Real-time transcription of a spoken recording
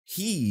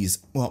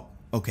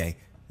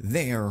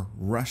They're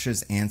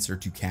Russia's answer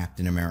to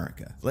Captain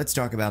America. Let's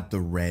talk about the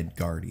Red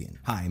Guardian.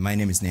 Hi, my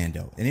name is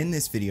Nando, and in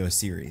this video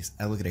series,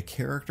 I look at a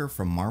character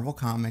from Marvel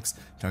Comics,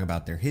 talk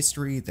about their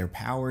history, their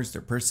powers,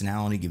 their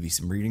personality, give you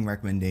some reading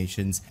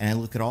recommendations, and I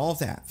look at all of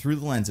that through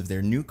the lens of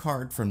their new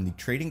card from the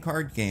trading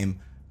card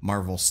game,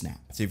 Marvel Snap.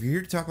 So if you're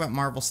here to talk about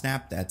Marvel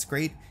Snap, that's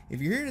great. If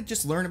you're here to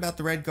just learn about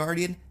the Red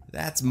Guardian,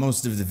 that's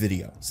most of the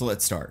video. So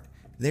let's start.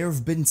 There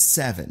have been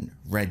 7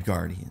 Red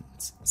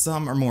Guardians.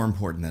 Some are more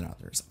important than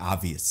others,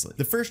 obviously.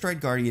 The first Red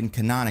Guardian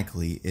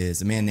canonically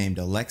is a man named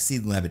Alexei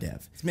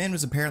Lebedev. This man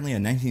was apparently a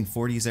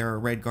 1940s era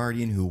Red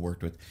Guardian who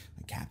worked with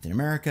Captain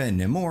America and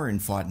Namor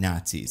and fought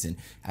Nazis, and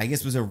I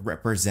guess was a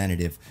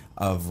representative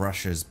of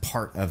Russia's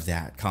part of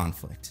that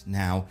conflict.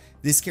 Now,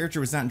 this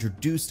character was not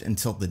introduced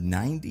until the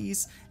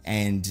 90s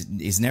and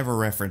is never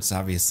referenced,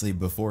 obviously,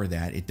 before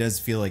that. It does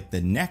feel like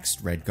the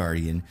next Red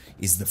Guardian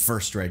is the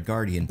first Red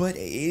Guardian, but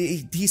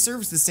he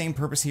serves the same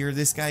purpose here.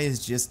 This guy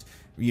is just,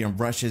 you know,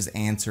 Russia's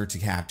answer to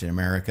Captain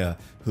America,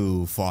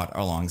 who fought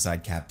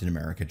alongside Captain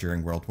America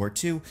during World War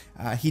II.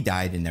 He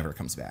died and never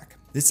comes back.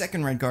 The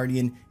second Red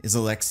Guardian is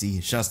Alexei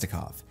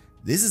Shostakov.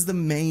 This is the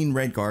main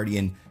Red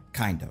Guardian,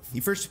 kind of. He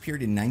first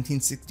appeared in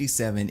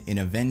 1967 in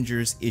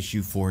Avengers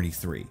issue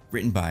 43,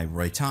 written by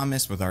Roy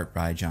Thomas with art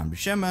by John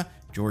Buscema,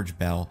 George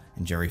Bell,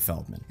 and Jerry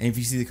Feldman. And if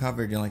you see the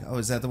cover, you're like, oh,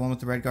 is that the one with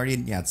the Red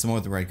Guardian? Yeah, it's the one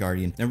with the Red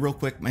Guardian. Now, real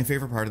quick, my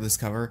favorite part of this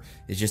cover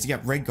is just you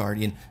got Red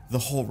Guardian, the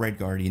whole Red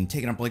Guardian,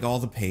 taking up like all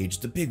the page,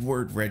 the big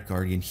word Red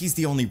Guardian. He's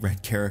the only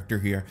red character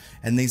here,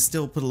 and they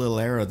still put a little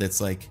arrow that's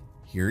like,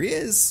 here he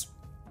is.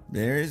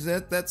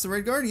 That's the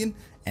Red Guardian.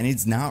 And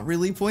it's not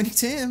really pointing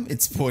to him,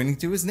 it's pointing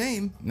to his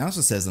name. It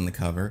also says on the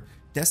cover,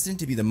 destined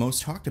to be the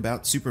most talked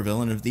about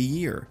supervillain of the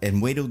year.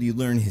 And wait till you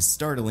learn his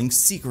startling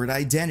secret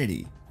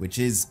identity, which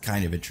is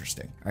kind of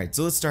interesting. All right,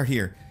 so let's start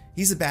here.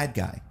 He's a bad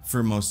guy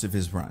for most of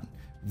his run.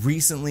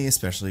 Recently,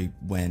 especially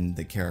when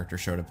the character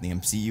showed up in the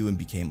MCU and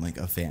became like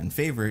a fan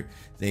favorite,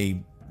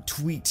 they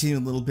tweaked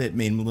him a little bit,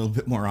 made him a little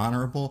bit more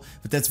honorable,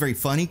 but that's very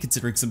funny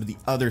considering some of the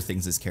other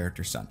things his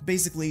character's done.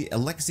 Basically,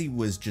 Alexei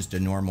was just a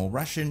normal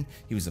Russian.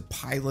 He was a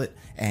pilot,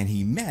 and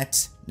he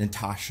met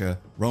Natasha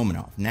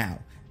Romanoff. Now,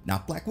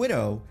 not Black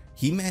Widow,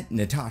 he met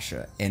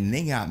Natasha, and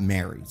they got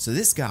married. So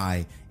this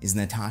guy is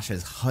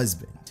Natasha's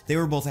husband. They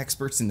were both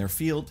experts in their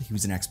field. He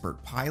was an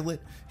expert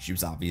pilot. She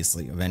was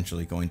obviously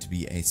eventually going to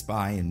be a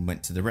spy and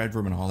went to the Red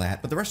Room and all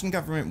that, but the Russian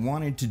government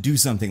wanted to do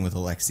something with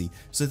Alexei,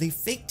 so they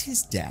faked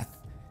his death,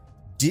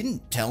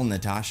 didn't tell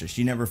Natasha,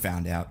 she never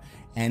found out,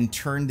 and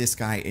turned this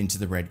guy into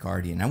the Red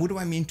Guardian. Now, what do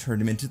I mean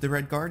turned him into the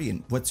Red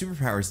Guardian? What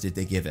superpowers did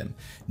they give him?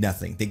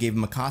 Nothing. They gave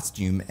him a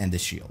costume and a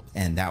shield,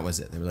 and that was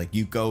it. They were like,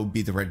 you go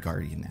be the Red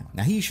Guardian now.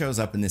 Now, he shows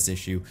up in this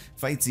issue,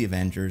 fights the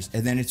Avengers,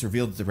 and then it's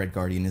revealed that the Red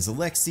Guardian is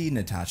Alexei,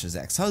 Natasha's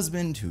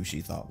ex-husband, who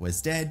she thought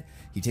was dead.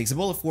 He takes a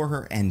bullet for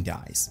her and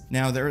dies.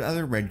 Now, there are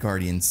other Red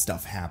Guardian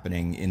stuff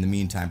happening in the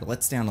meantime, but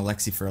let's stay on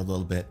Alexei for a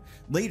little bit.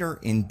 Later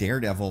in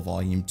Daredevil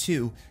Volume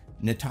 2,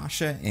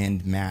 Natasha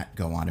and Matt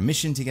go on a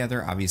mission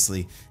together.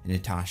 Obviously,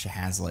 Natasha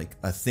has like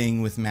a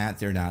thing with Matt.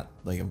 They're not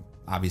like,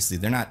 obviously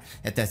they're not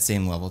at that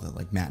same level that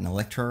like Matt and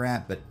Elektra are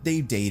at, but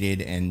they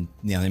dated and,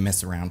 you know, they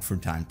mess around from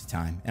time to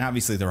time. And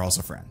obviously they're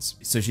also friends.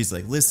 So she's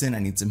like, listen, I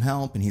need some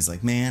help. And he's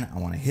like, man, I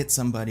want to hit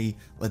somebody.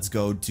 Let's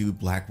go do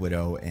Black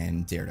Widow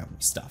and Daredevil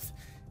stuff.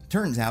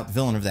 Turns out the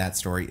villain of that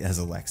story is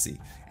Alexei,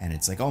 and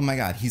it's like, oh my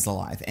god, he's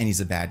alive, and he's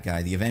a bad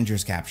guy. The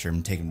Avengers capture him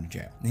and take him to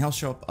jail. And he'll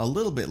show up a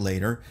little bit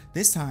later,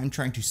 this time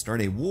trying to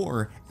start a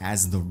war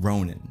as the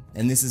Ronin.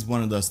 And this is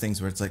one of those things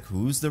where it's like,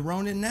 who's the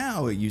Ronin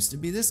now? It used to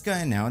be this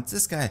guy, now it's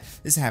this guy.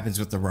 This happens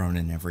with the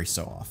Ronin every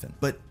so often.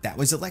 But that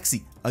was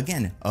Alexei,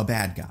 again, a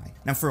bad guy.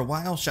 Now for a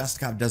while,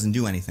 Shostakov doesn't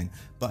do anything,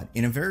 but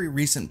in a very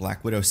recent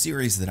Black Widow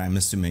series that I'm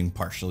assuming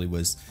partially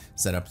was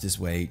set up this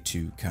way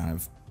to kind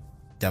of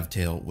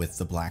dovetail with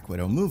the Black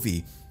Widow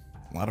movie,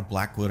 a lot of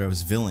Black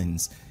Widow's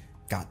villains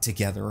got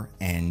together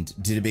and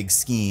did a big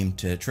scheme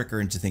to trick her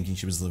into thinking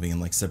she was living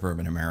in like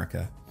suburban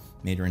America.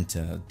 Made her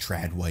into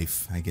trad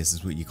wife, I guess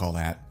is what you call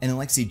that. And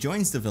Alexei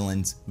joins the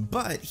villains,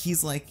 but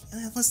he's like,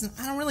 listen,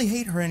 I don't really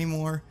hate her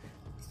anymore.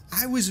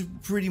 I was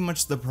pretty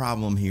much the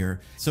problem here.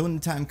 So when the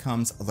time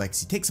comes,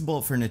 Alexei takes a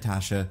bullet for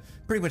Natasha,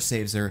 pretty much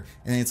saves her,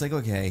 and then it's like,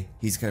 okay,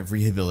 he's kind of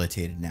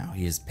rehabilitated now.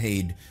 He is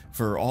paid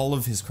for all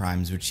of his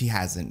crimes, which he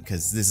hasn't,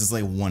 because this is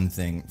like one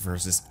thing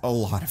versus a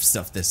lot of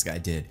stuff this guy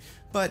did.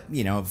 But,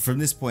 you know, from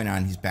this point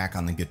on, he's back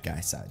on the good guy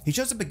side. He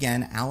shows up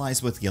again,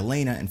 allies with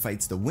Yelena, and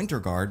fights the Winter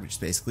Guard, which is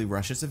basically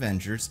Russia's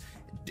Avengers,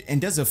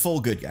 and does a full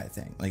good guy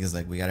thing. Like, it's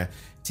like, we gotta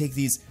take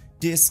these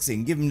discs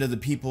and give them to the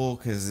people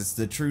because it's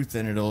the truth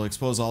and it'll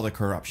expose all the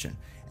corruption.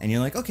 And you're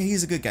like, okay,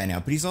 he's a good guy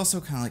now, but he's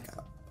also kind of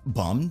like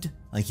bummed,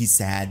 like he's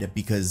sad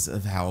because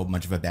of how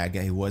much of a bad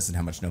guy he was and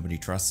how much nobody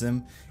trusts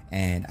him.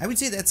 And I would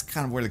say that's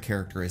kind of where the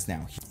character is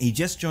now. He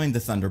just joined the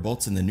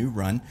Thunderbolts in the new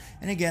run,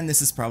 and again,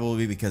 this is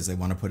probably because they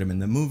want to put him in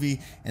the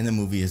movie, and the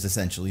movie is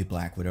essentially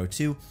Black Widow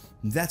 2.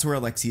 That's where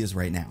Alexei is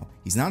right now.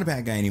 He's not a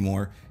bad guy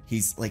anymore.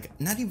 He's like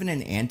not even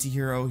an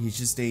anti-hero, he's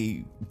just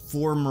a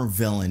former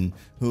villain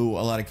who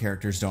a lot of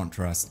characters don't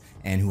trust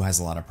and who has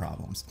a lot of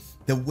problems.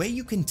 The way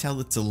you can tell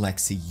it's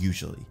Alexei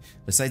usually,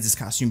 besides his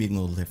costume being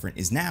a little different,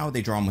 is now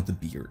they draw him with a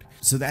beard.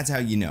 So that's how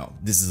you know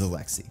this is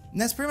Alexei.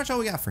 And that's pretty much all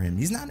we got for him.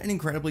 He's not an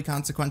incredibly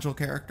consequential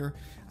character.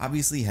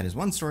 Obviously he had his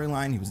one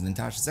storyline, he was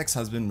Natasha's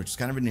ex-husband, which is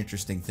kind of an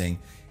interesting thing.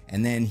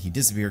 And then he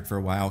disappeared for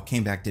a while,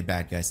 came back, did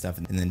bad guy stuff,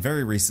 and then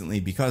very recently,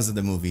 because of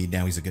the movie,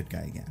 now he's a good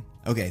guy again.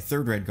 Okay,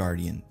 third Red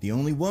Guardian. The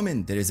only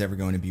woman that is ever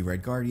going to be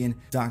Red Guardian,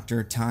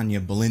 Dr. Tanya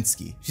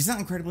Belinsky. She's not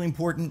incredibly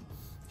important.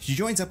 She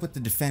joins up with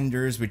the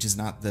Defenders, which is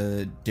not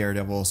the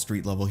Daredevil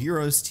street level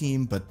heroes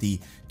team, but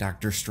the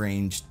Doctor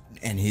Strange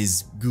and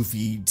his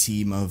goofy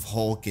team of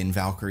Hulk and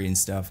Valkyrie and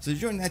stuff. So she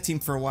joined that team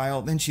for a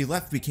while, then she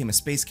left, became a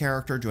space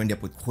character, joined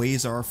up with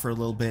Quasar for a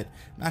little bit.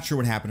 Not sure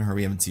what happened to her,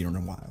 we haven't seen her in a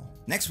while.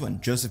 Next one,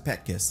 Joseph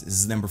Petkis. This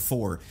is number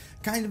 4.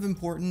 Kind of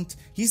important.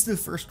 He's the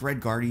first Red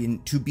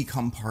Guardian to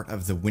become part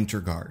of the Winter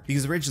Guard,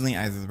 because originally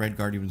either the Red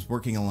Guardian was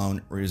working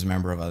alone or he was a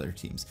member of other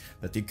teams.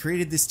 But they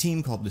created this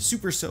team called the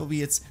Super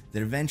Soviets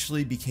that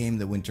eventually became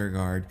the Winter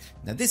Guard.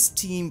 Now this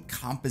team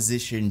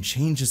composition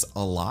changes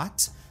a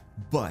lot,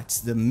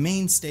 but the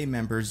mainstay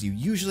members, you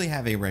usually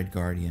have a Red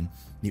Guardian.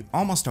 You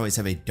almost always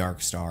have a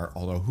Dark Star,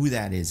 although who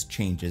that is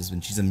changes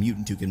when she's a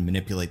mutant who can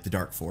manipulate the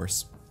Dark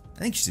Force.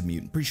 I think she's a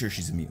mutant, pretty sure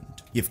she's a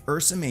mutant. You have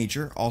Ursa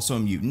Major, also a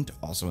mutant,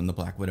 also in the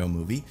Black Widow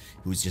movie,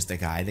 who's just a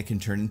guy that can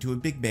turn into a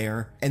big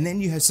bear. And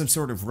then you have some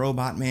sort of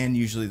robot man,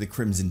 usually the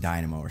Crimson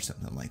Dynamo or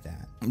something like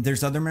that.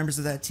 There's other members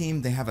of that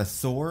team. They have a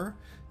Thor,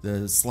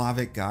 the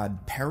Slavic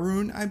god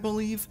Perun, I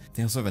believe.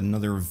 They also have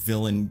another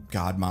villain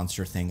god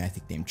monster thing, I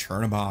think named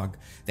Chernobog.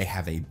 They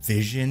have a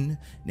Vision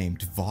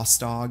named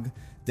Vostok.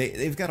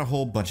 They've got a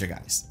whole bunch of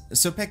guys.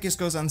 So Petkis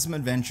goes on some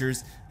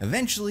adventures.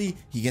 Eventually,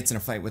 he gets in a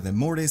fight with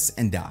Immortus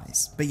and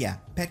dies. But yeah,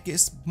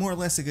 Petkis, more or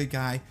less a good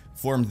guy,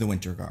 formed the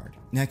Winter Guard.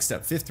 Next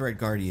up, 5th Red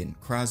Guardian,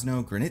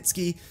 Krasno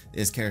Granitsky.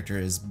 This character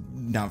is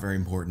not very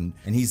important,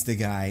 and he's the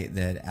guy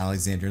that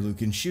Alexander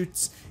Lukin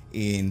shoots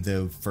in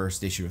the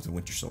first issue of the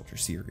Winter Soldier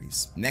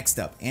series. Next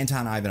up,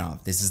 Anton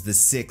Ivanov. This is the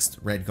 6th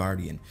Red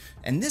Guardian.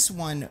 And this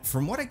one,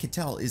 from what I could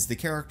tell, is the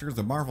character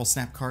the Marvel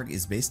Snap card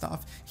is based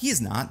off. He is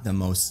not the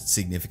most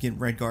significant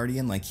Red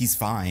Guardian. Like, he's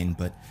fine,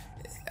 but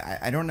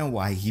I don't know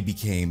why he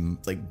became,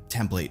 like,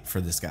 template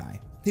for this guy.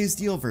 His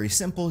deal, very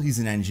simple. He's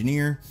an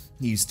engineer.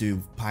 He used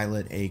to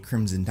pilot a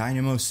Crimson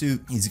Dynamo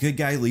suit. He's a good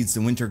guy, leads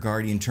the Winter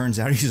Guardian. Turns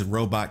out he's a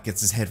robot,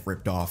 gets his head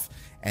ripped off,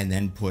 and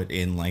then put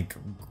in, like,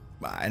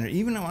 I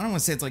don't want to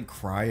say it's like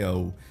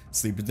cryo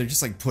sleep, but they're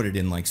just like put it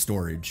in like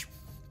storage.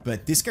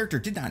 But this character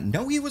did not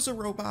know he was a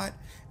robot,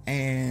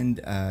 and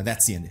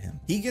that's the end of him.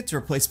 He gets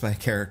replaced by a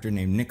character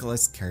named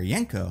Nicholas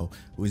Karyenko,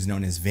 who is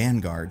known as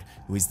Vanguard,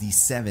 who is the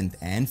 7th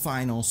and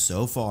final,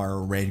 so far,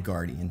 Red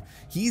Guardian.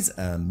 He's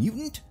a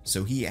mutant,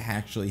 so he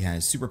actually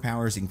has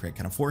superpowers. He can create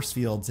kind of force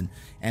fields and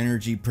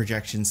energy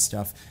projection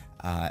stuff.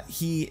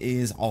 He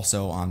is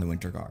also on the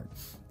Winter Guard.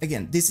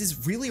 Again, this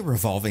is really a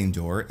revolving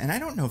door, and I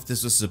don't know if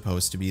this was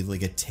supposed to be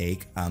like a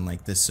take on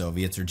like the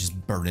Soviets or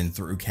just burning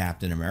through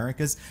Captain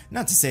America's.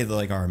 Not to say that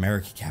like our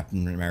American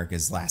Captain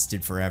America's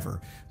lasted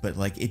forever, but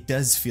like it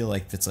does feel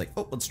like it's like,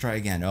 oh, let's try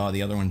again. Oh,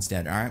 the other one's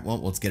dead. All right,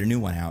 well, let's get a new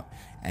one out.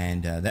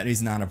 And that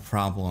is not a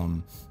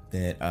problem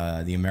that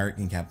the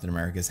American Captain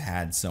America's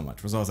had so much.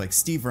 It was always like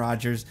Steve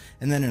Rogers,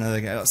 and then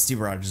another guy, oh, Steve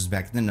Rogers is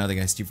back, and then another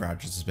guy, Steve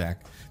Rogers is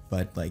back.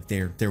 But like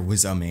there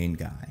was a main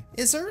guy.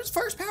 As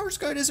far as powers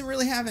go, doesn't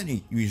really have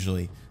any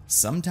usually.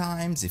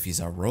 Sometimes if he's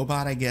a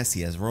robot, I guess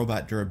he has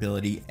robot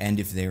durability, and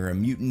if they're a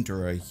mutant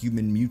or a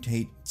human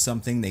mutate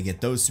something, they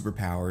get those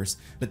superpowers.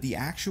 But the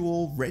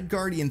actual Red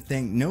Guardian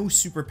thing, no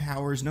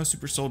superpowers, no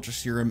super soldier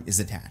serum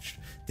is attached.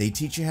 They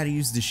teach you how to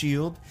use the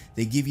shield.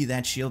 They give you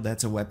that shield,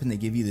 that's a weapon. They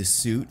give you the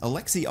suit.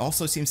 Alexei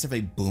also seems to have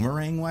a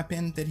boomerang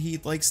weapon that he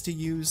likes to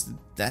use.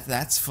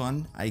 That's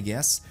fun, I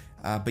guess.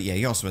 But yeah,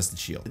 he also has the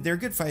shield. They're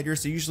good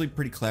fighters. They're usually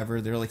pretty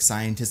clever. They're like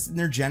scientists, and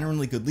they're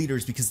generally good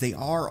leaders because they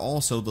are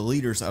also the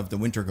leaders of the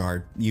Winter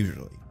Guard,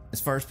 usually. As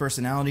far as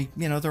personality,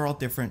 you know, they're all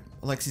different.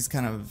 Alexei's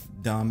kind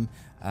of dumb,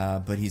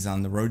 but he's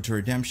on the road to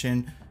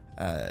redemption.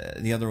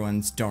 The other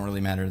ones don't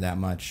really matter that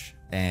much,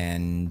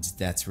 and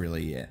that's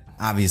really it.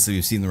 Obviously,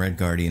 we've seen the Red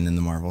Guardian in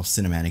the Marvel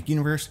Cinematic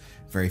Universe,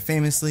 very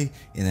famously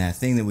in that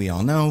thing that we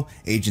all know,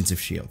 Agents of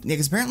S.H.I.E.L.D. Yeah,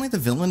 because apparently the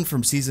villain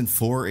from season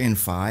 4 and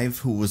 5,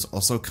 who was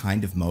also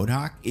kind of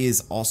MODOK,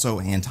 is also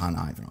Anton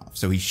Ivanov.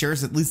 So he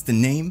shares at least the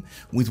name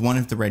with one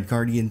of the Red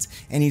Guardians,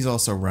 and he's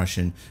also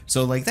Russian.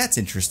 So like, that's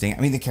interesting. I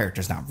mean, the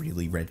character's not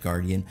really Red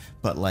Guardian,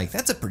 but like,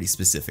 that's a pretty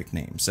specific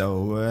name.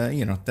 So,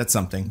 you know, that's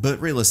something.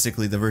 But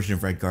realistically, the version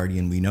of Red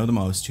Guardian we know the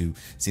most, who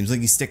seems like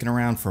he's sticking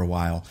around for a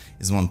while,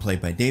 is the one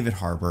played by David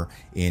Harbour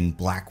in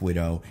Black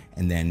Widow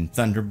and then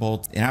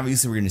Thunderbolt. And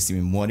obviously we're going to see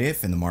him in What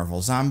If in the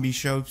Marvel Zombie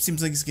show.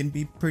 Seems like he's going to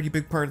be a pretty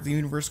big part of the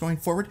universe going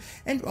forward.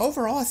 And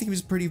overall, I think he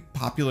was a pretty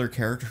popular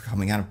character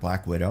coming out of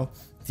Black Widow.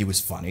 He was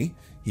funny.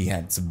 He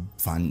had some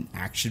fun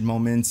action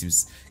moments. He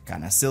was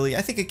kind of silly.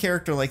 I think a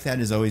character like that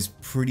is always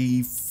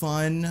pretty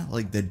fun,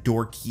 like the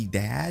dorky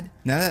dad.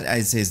 Now that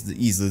I'd say is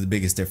easily the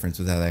biggest difference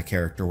with how that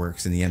character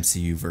works in the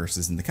MCU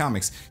versus in the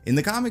comics. In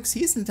the comics,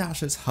 he's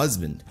Natasha's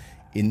husband.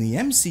 In the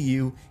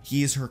MCU,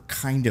 he is her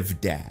kind of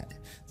dad.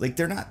 Like,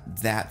 they're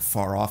not that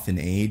far off in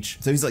age.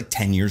 So he's like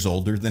 10 years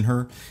older than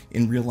her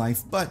in real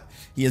life, but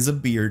he has a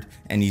beard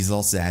and he's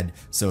all sad.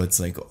 So it's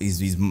like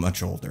he's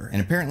much older.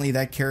 And apparently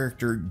that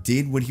character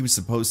did what he was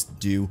supposed to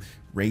do,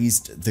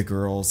 raised the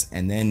girls,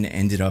 and then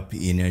ended up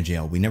in a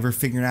jail. We never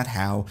figured out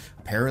how.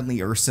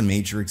 Apparently Ursa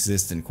Major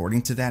exists, and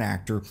according to that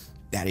actor,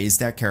 that is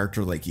that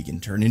character. Like, he can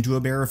turn into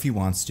a bear if he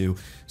wants to,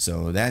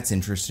 so that's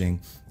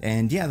interesting.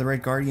 And yeah, the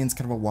Red Guardian's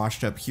kind of a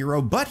washed up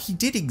hero, but he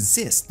did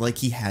exist. Like,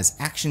 he has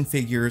action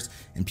figures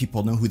and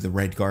people know who the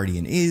Red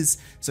Guardian is,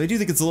 so I do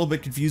think it's a little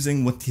bit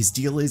confusing what his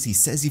deal is. He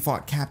says he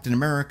fought Captain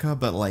America,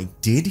 but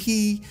like, did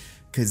he?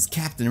 Because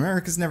Captain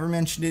America's never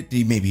mentioned it. Did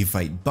he maybe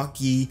fight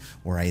Bucky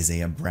or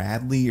Isaiah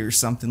Bradley or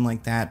something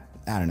like that?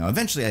 I don't know.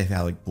 Eventually, I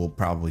feel like we'll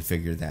probably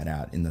figure that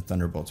out in the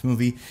Thunderbolts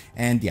movie.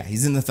 And yeah,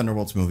 he's in the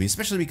Thunderbolts movie,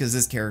 especially because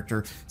this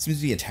character seems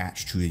to be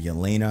attached to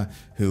Yelena,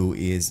 who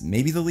is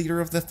maybe the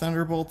leader of the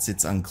Thunderbolts.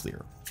 It's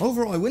unclear.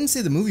 Overall, I wouldn't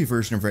say the movie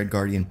version of Red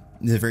Guardian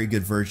is a very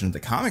good version of the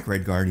comic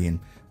Red Guardian,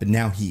 but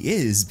now he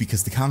is,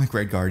 because the comic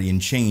Red Guardian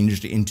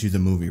changed into the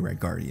movie Red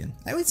Guardian.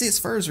 I would say as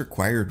far as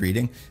required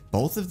reading,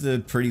 both of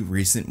the pretty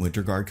recent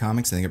Winter Guard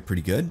comics I think are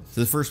pretty good.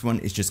 So the first one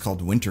is just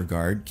called Winter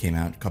Guard, came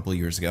out a couple of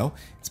years ago.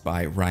 It's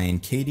by Ryan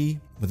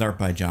Cady, with art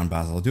by John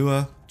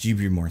Bazaldua,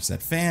 Jibri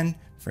Morset Fan,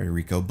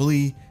 Federico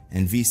Blee,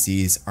 and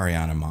VC's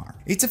Ariana Mar.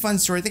 It's a fun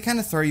story. They kind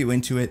of throw you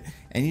into it,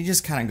 and you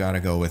just kind of gotta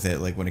go with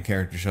it. Like, when a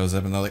character shows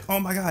up and they're like, oh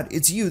my god,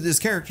 it's you, this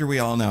character we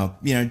all know.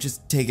 You know,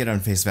 just take it on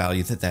face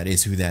value that that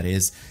is who that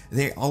is.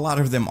 A lot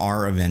of them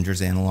are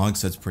Avengers analogs,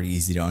 so it's pretty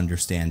easy to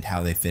understand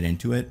how they fit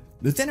into it.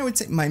 But then I would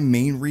say my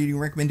main reading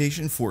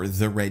recommendation for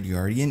The Red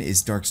Guardian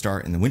is Dark Star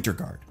and the Winter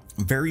Guard.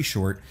 Very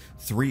short,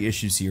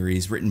 3-issue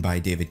series written by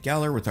David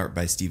Geller with art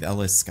by Steve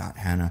Ellis, Scott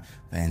Hanna,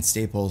 Van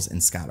Staples,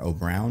 and Scott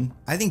O'Brown.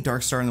 I think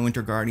Dark Star and the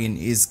Winter Guardian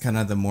is kind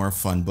of the more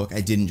fun book. I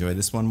did enjoy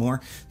this one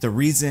more. The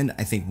reason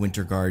I think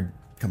Winter Guard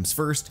comes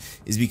first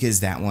is because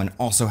that one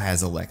also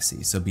has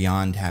Alexei. So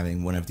beyond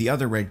having one of the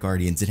other Red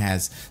Guardians, it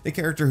has the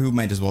character who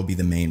might as well be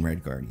the main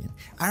Red Guardian.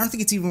 I don't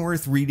think it's even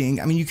worth reading.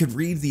 I mean, you could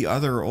read the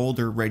other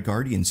older Red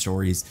Guardian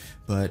stories,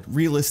 but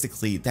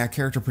realistically, that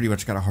character pretty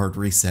much got a hard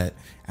reset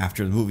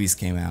after the movies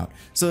came out.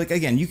 So like,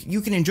 again,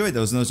 you can enjoy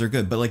those and those are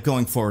good, but like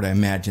going forward, I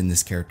imagine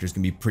this character is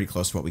gonna be pretty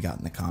close to what we got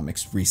in the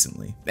comics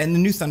recently. And the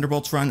new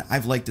Thunderbolts run,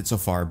 I've liked it so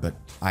far, but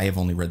I have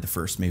only read the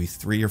first maybe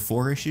 3 or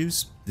 4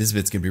 issues. This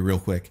bit's gonna be real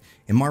quick.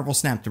 In Marvel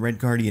Snap, the Red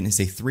Guardian is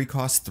a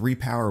 3-cost,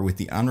 3-power with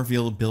the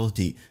unrevealed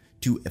ability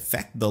to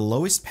affect the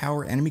lowest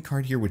power enemy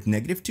card here with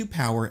 -2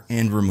 power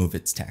and remove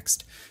its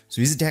text.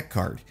 So he's a deck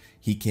card.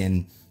 He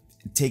can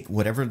take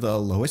whatever the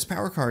lowest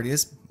power card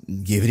is,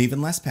 give it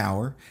even less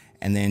power,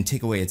 and then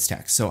take away its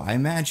text. So I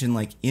imagine,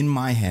 like, in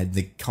my head,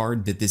 the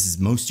card that this is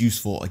most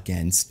useful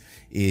against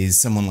is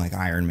someone like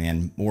Iron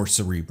Man or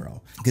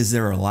Cerebro, because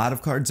there are a lot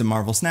of cards in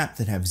Marvel Snap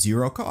that have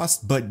 0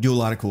 cost but do a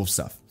lot of cool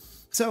stuff.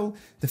 So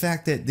the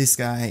fact that this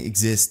guy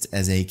exists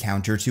as a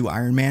counter to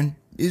Iron Man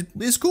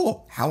is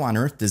cool. How on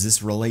earth does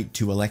this relate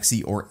to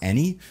Alexei or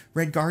any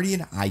Red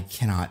Guardian? I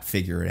cannot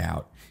figure it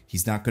out.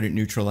 He's not good at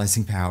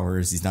neutralizing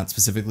powers. He's not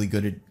specifically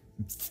good at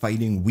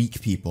fighting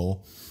weak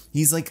people.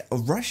 He's like a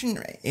Russian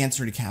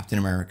answer to Captain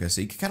America,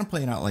 so you can kind of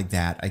play it out like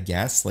that, I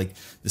guess. Like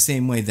the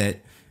same way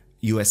that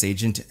US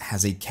Agent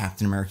has a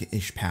Captain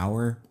America-ish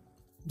power.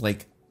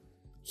 Like,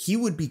 he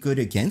would be good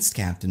against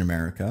Captain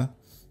America.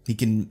 He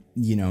can,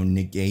 you know,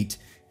 negate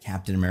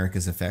Captain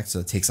America's effect, so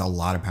it takes a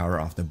lot of power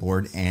off the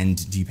board and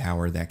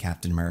depower that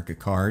Captain America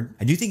card.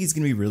 I do think he's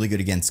going to be really good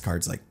against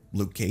cards like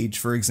Luke Cage,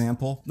 for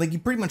example. Like, he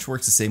pretty much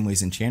works the same way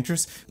as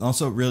Enchantress.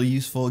 Also really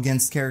useful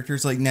against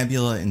characters like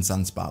Nebula and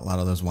Sunspot, a lot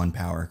of those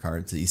 1-power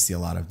cards that you see a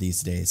lot of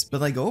these days.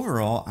 But like,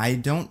 overall, I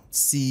don't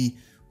see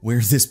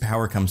where this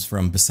power comes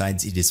from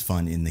besides it is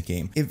fun in the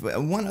game. If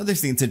one other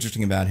thing that's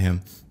interesting about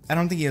him, I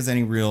don't think he has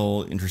any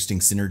real interesting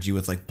synergy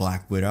with like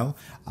Black Widow.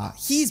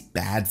 He's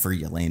bad for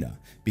Yelena,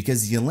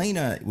 because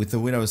Yelena with the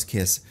Widow's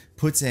Kiss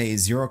puts a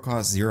 0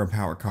 cost, 0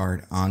 power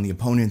card on the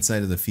opponent's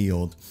side of the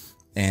field,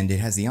 and it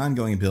has the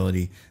ongoing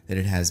ability that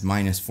it has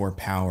 -4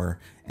 power,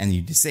 and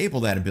you disable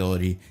that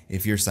ability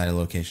if your side of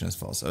location is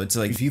full. So it's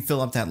like, if you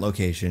fill up that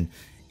location,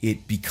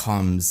 it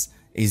becomes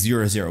a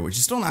 0/0, which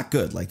is still not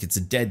good. Like, it's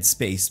a dead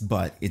space,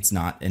 but it's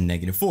not a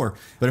 -4.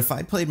 But if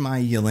I played my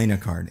Yelena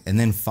card and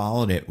then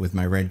followed it with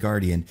my Red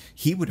Guardian,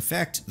 he would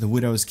affect the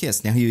Widow's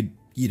Kiss. Now he would,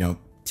 you know,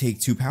 take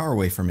 2 power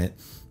away from it,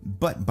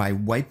 but by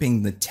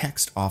wiping the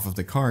text off of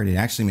the card, it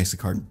actually makes the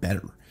card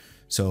better.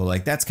 So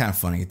like, that's kind of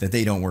funny that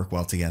they don't work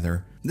well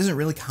together. It doesn't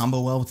really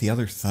combo well with the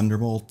other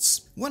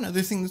Thunderbolts. One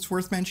other thing that's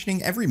worth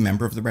mentioning, every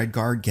member of the Red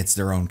Guard gets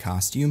their own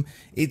costume.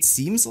 It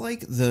seems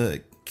like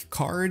the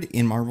card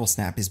in Marvel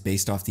Snap is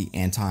based off the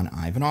Anton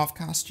Ivanov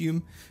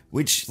costume,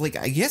 which, like,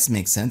 I guess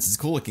makes sense. It's a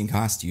cool looking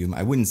costume.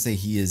 I wouldn't say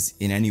he is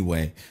in any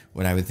way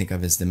what I would think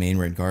of as the main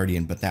Red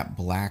Guardian, but that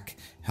black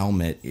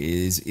helmet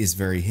is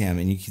very him.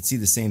 And you can see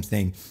the same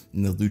thing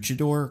in the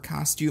Luchador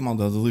costume,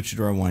 although the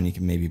Luchador one, you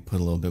can maybe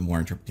put a little bit more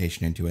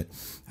interpretation into it.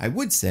 I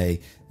would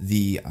say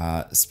the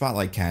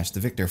Spotlight Cache, the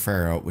Victor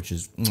Ferro, which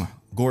is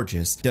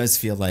gorgeous, does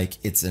feel like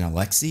it's an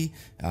Alexei,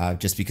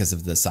 just because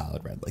of the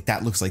solid red. Like,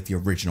 that looks like the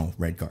original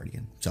Red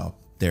Guardian. So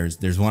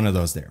there's one of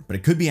those there, but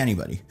it could be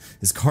anybody.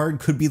 This card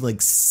could be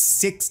like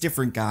 6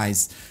 different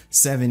guys,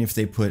 7 if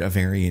they put a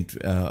variant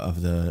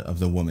of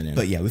the woman in.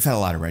 But yeah, we've had a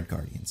lot of Red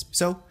Guardians.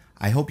 So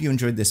I hope you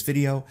enjoyed this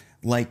video.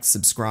 Like,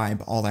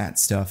 subscribe, all that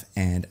stuff,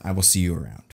 and I will see you around.